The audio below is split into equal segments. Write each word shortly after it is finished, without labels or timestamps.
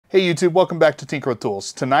Hey YouTube, welcome back to Tinker with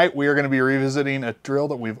Tools. Tonight we are going to be revisiting a drill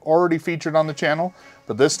that we've already featured on the channel,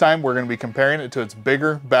 but this time we're going to be comparing it to its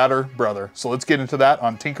bigger, badder brother. So let's get into that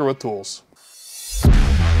on Tinker with Tools.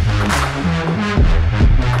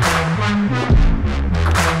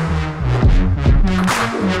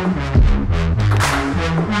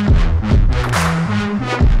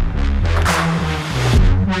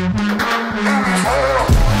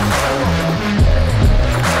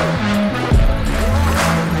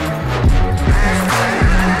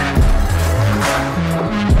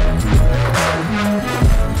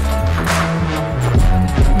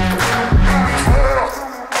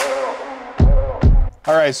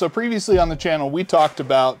 Alright, so previously on the channel we talked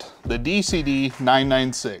about the DCD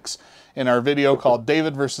 996 in our video called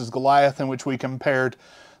David versus Goliath, in which we compared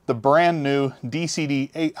the brand new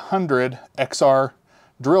DCD 800 XR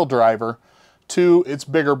drill driver to its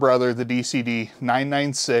bigger brother, the DCD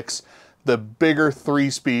 996, the bigger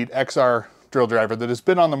 3-speed XR drill driver that has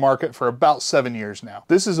been on the market for about 7 years now.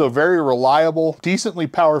 This is a very reliable, decently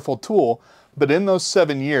powerful tool, but in those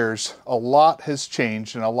 7 years, a lot has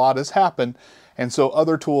changed and a lot has happened, and so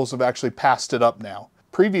other tools have actually passed it up now.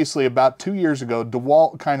 Previously, about 2 years ago,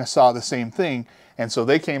 DeWalt kind of saw the same thing, and so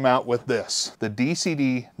they came out with this, the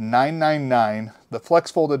DCD 999, the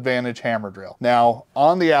Flexvolt Advantage Hammer Drill. Now,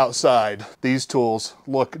 on the outside, these tools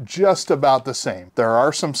look just about the same. There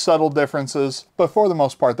are some subtle differences, but for the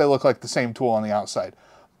most part, they look like the same tool on the outside.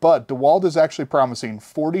 But DeWalt is actually promising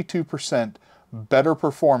 42% better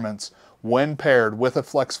performance when paired with a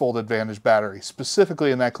Flexvolt Advantage battery.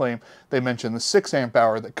 Specifically in that claim, they mentioned the 6 amp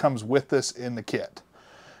hour that comes with this in the kit.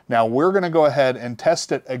 Now we're going to go ahead and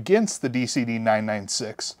test it against the DCD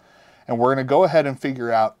 996, and we're going to go ahead and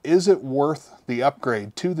figure out, is it worth the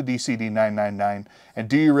upgrade to the DCD 999, and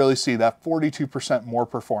do you really see that 42% more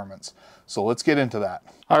performance? So let's get into that.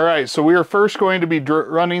 All right, so we are first going to be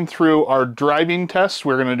running through our driving tests.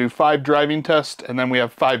 We're going to do 5 driving tests, and then we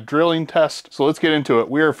have 5 drilling tests. So let's get into it.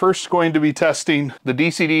 We are first going to be testing the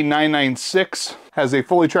DCD 996. Has a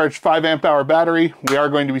fully charged 5 amp hour battery. We are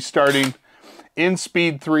going to be starting in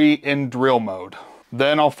speed 3 in drill mode.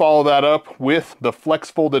 Then I'll follow that up with the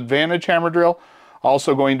Flexvolt Advantage Hammer Drill,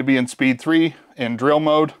 also going to be in speed 3 in drill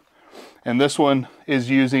mode. And this one is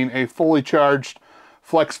using a fully charged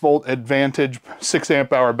Flexvolt Advantage 6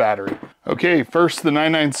 amp hour battery. Okay, first the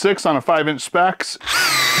 996 on a 5-inch specs.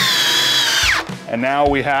 And now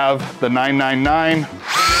we have the 999.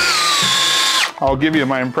 I'll give you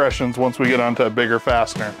my impressions once we get onto a bigger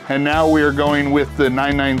fastener. And now we are going with the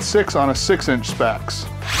 996 on a 6-inch specs.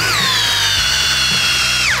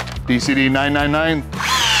 DCD 999.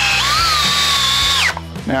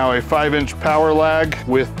 Now a 5-inch power lag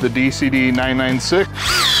with the DCD 996.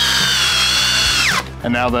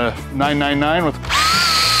 And now the 999 with,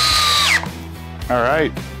 all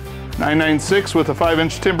right, 996 with a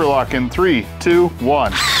 5-inch timber lock in 3, 2,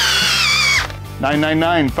 1.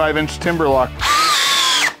 999 5-inch timber lock.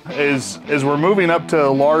 As we're moving up to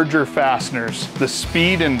larger fasteners, the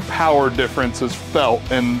speed and power difference is felt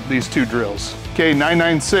in these two drills. Okay,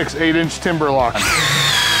 996 8-inch timber lock.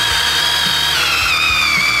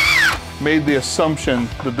 Made the assumption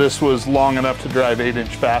that this was long enough to drive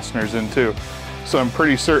 8-inch fasteners into. So I'm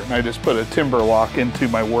pretty certain I just put a timber lock into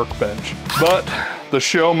my workbench. But the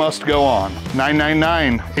show must go on.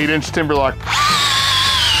 999 8-inch timber lock.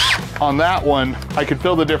 On that one, I could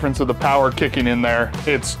feel the difference of the power kicking in there.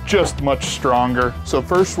 It's just much stronger. So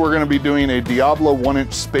first we're gonna be doing a Diablo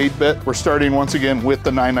 1-inch spade bit. We're starting once again with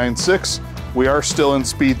the 996. We are still in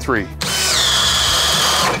speed 3.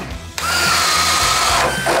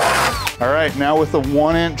 All right, now with the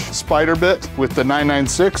 1-inch spider bit with the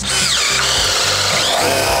 996.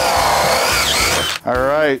 All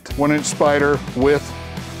right, 1-inch spider with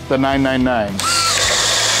the 999.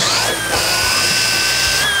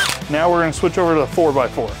 Now we're gonna switch over to the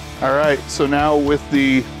 4x4. All right, so now with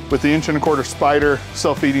the 1.25-inch spider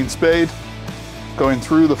self-feeding spade, going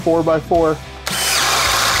through the 4x4.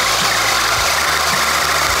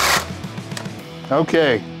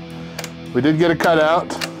 Okay, we did get a cutout.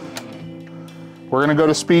 We're gonna go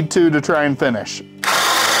to speed 2 to try and finish.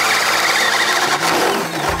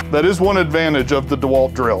 That is one advantage of the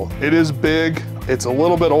DeWalt drill. It is big, it's a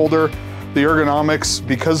little bit older. The ergonomics,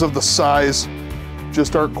 because of the size,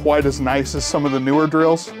 just aren't quite as nice as some of the newer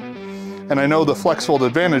drills. And I know the Flexvolt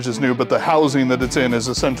Advantage is new, but the housing that it's in is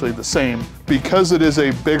essentially the same. Because it is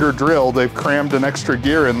a bigger drill, they've crammed an extra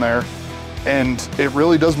gear in there, and it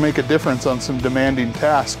really does make a difference on some demanding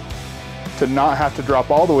tasks to not have to drop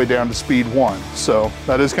all the way down to speed 1. So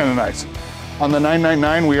that is kind of nice. On the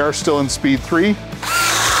 999, we are still in speed 3.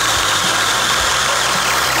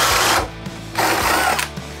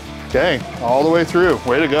 Okay, all the way through,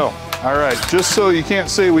 way to go. All right, just so you can't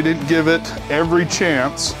say we didn't give it every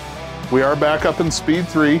chance, we are back up in speed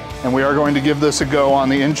 3, and we are going to give this a go on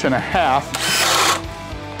the 1.5 inch.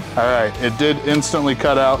 All right, it did instantly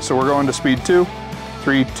cut out, so we're going to speed 2.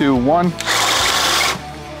 3, 2, 1.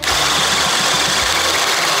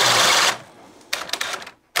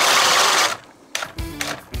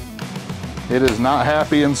 It is not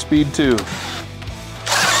happy in speed 2.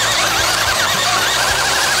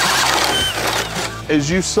 As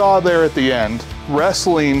you saw there at the end,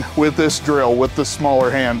 wrestling with this drill with the smaller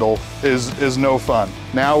handle is no fun.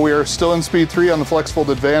 Now we are still in speed 3 on the Flexvolt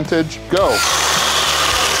Advantage. Go.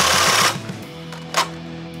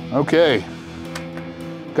 Okay.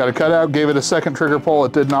 Got a cutout, gave it a second trigger pull.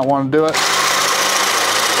 It did not want to do it.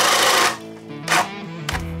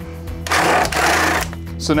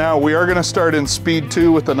 So now we are going to start in speed 2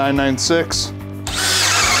 with the 996.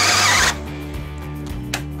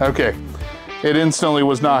 Okay. It instantly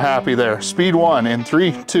was not happy there. Speed 1 in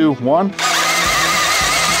 3, 2, 1.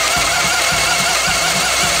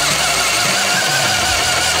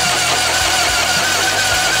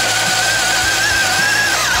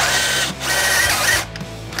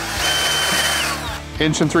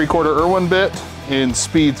 Inch and 3/4 Irwin bit in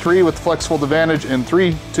speed 3 with the Flexvolt Advantage in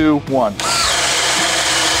 3, 2, 1.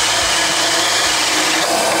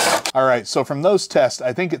 All right, so from those tests,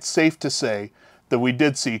 I think it's safe to say that we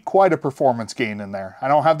did see quite a performance gain in there. I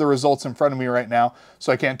don't have the results in front of me right now,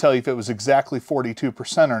 so I can't tell you if it was exactly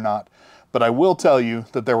 42% or not, but I will tell you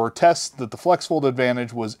that there were tests that the Flexvolt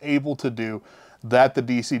Advantage was able to do that the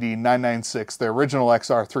DCD 996, the original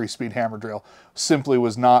XR 3-speed hammer drill, simply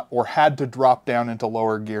was not, or had to drop down into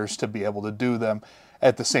lower gears to be able to do them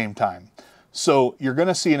at the same time. So you're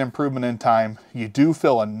gonna see an improvement in time. You do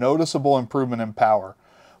feel a noticeable improvement in power.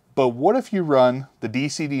 But what if you run the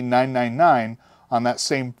DCD 999 on that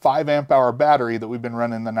same 5 amp hour battery that we've been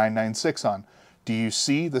running the 996 on? Do you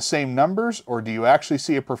see the same numbers, or do you actually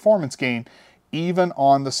see a performance gain even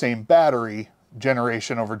on the same battery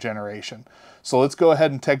generation over generation? So let's go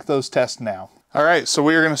ahead and take those tests now. All right, so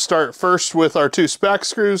we are going to start first with our 2 SPAC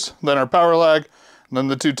screws, then our power lag, and then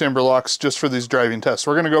the 2 timber locks just for these driving tests.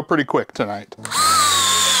 We're going to go pretty quick tonight.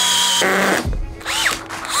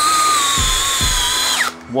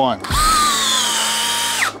 1.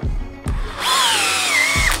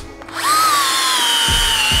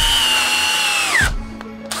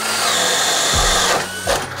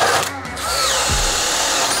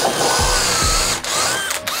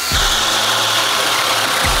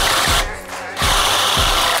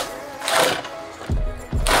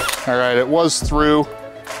 All right, it was through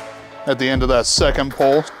at the end of that second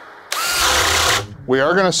pull. We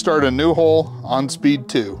are going to start a new hole on speed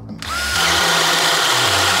 2.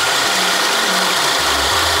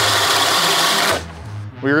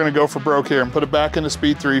 We're going to go for broke here and put it back into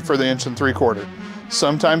speed 3 for the 1 3/4.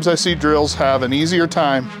 Sometimes I see drills have an easier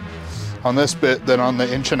time on this bit than on the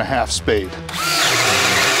 1.5 inch spade.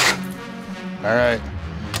 All right,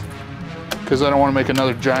 because I don't want to make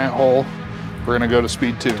another giant hole, we're going to go to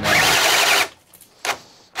speed 2 now.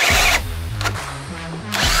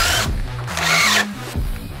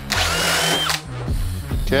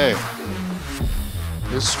 Okay,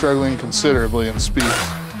 it's struggling considerably in speed.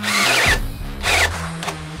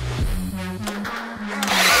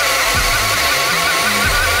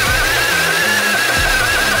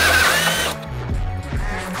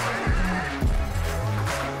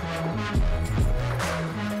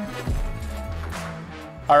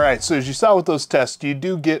 All right, so as you saw with those tests, you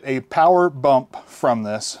do get a power bump from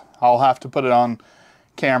this. I'll have to put it on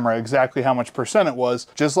camera exactly how much percent it was.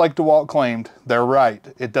 Just like DeWalt claimed, they're right.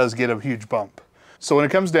 It does get a huge bump. So when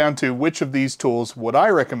it comes down to which of these tools would I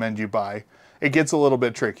recommend you buy, it gets a little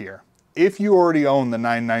bit trickier. If you already own the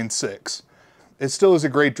 996, it still is a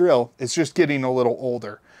great drill. It's just getting a little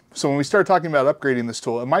older. So when we start talking about upgrading this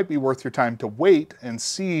tool, it might be worth your time to wait and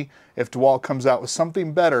see if DeWalt comes out with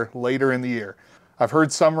something better later in the year. I've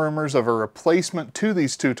heard some rumors of a replacement to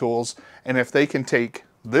these 2 tools, and if they can take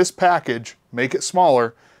this package, make it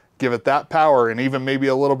smaller, give it that power, and even maybe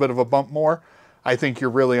a little bit of a bump more, I think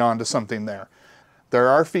you're really on to something there. There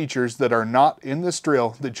are features that are not in this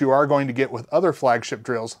drill that you are going to get with other flagship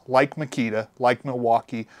drills like Makita, like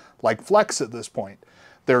Milwaukee, like Flex at this point.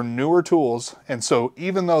 They're newer tools, and so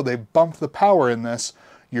even though they bump the power in this,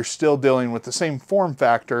 you're still dealing with the same form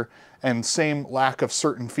factor and same lack of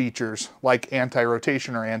certain features like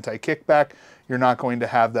anti-rotation or anti-kickback. You're not going to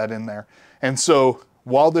have that in there. And so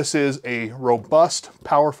while this is a robust,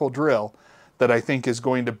 powerful drill that I think is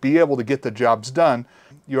going to be able to get the jobs done,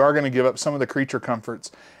 you are going to give up some of the creature comforts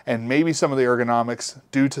and maybe some of the ergonomics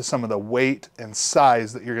due to some of the weight and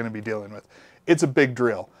size that you're going to be dealing with. It's a big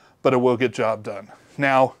drill, but it will get job done.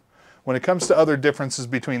 Now, when it comes to other differences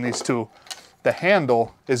between these two, the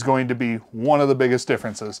handle is going to be one of the biggest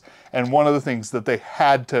differences and one of the things that they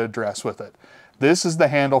had to address with it. This is the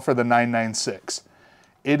handle for the 996.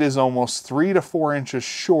 It is almost 3 to 4 inches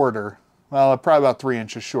shorter, well, probably about 3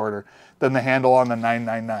 inches shorter than the handle on the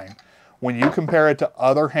 999. When you compare it to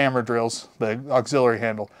other hammer drills, the auxiliary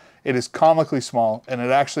handle, it is comically small, and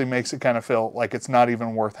it actually makes it kind of feel like it's not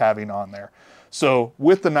even worth having on there. So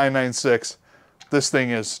with the 996, this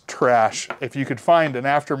thing is trash. If you could find an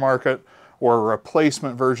aftermarket or a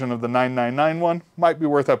replacement version of the 999 one, might be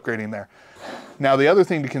worth upgrading there. Now, the other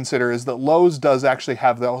thing to consider is that Lowe's does actually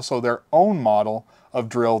have also their own model of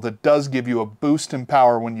drill that does give you a boost in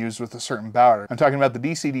power when used with a certain powder. I'm talking about the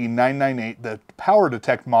DCD 998, the Power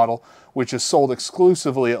Detect model, which is sold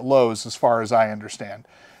exclusively at Lowe's as far as I understand.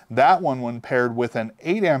 That one, when paired with an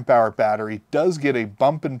 8 amp hour battery, does get a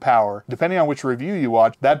bump in power. Depending on which review you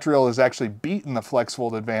watch, that drill has actually beaten the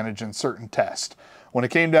Flexvolt Advantage in certain tests. When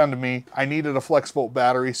it came down to me, I needed a Flexvolt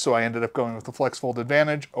battery, so I ended up going with the Flexvolt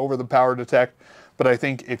Advantage over the Power Detect. But I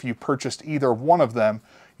think if you purchased either one of them,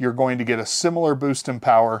 you're going to get a similar boost in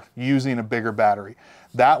power using a bigger battery.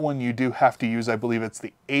 That one you do have to use, I believe it's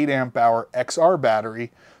the 8 amp hour XR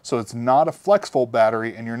battery, so it's not a Flexvolt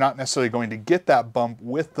battery, and you're not necessarily going to get that bump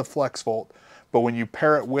with the Flexvolt. But when you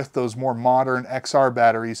pair it with those more modern XR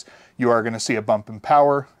batteries, you are going to see a bump in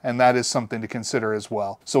power, and that is something to consider as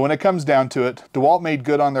well. So when it comes down to it, DeWalt made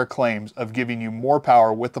good on their claims of giving you more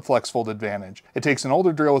power with the Flexvolt Advantage. It takes an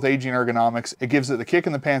older drill with aging ergonomics, it gives it the kick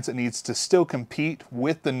in the pants it needs to still compete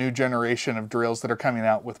with the new generation of drills that are coming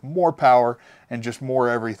out with more power and just more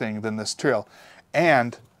everything than this drill.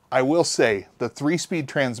 And I will say, the 3-speed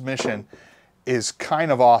transmission is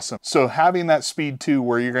kind of awesome. So having that speed 2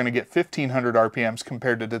 where you're going to get 1500 RPMs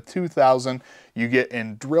compared to the 2000 you get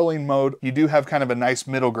in drilling mode, you do have kind of a nice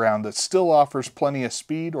middle ground that still offers plenty of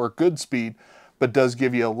speed or good speed, but does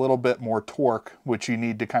give you a little bit more torque, which you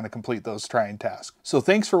need to kind of complete those trying tasks. So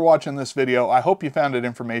thanks for watching this video. I hope you found it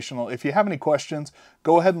informational. If you have any questions,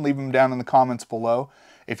 go ahead and leave them down in the comments below.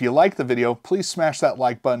 If you like the video, please smash that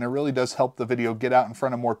like button. It really does help the video get out in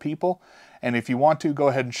front of more people. And if you want to, go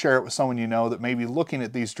ahead and share it with someone you know that may be looking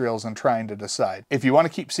at these drills and trying to decide. If you want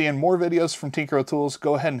to keep seeing more videos from Tinker with Tools,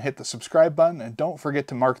 go ahead and hit the subscribe button, and don't forget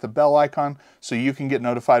to mark the bell icon so you can get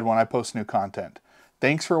notified when I post new content.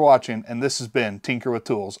 Thanks for watching, and this has been Tinker with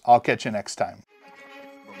Tools. I'll catch you next time.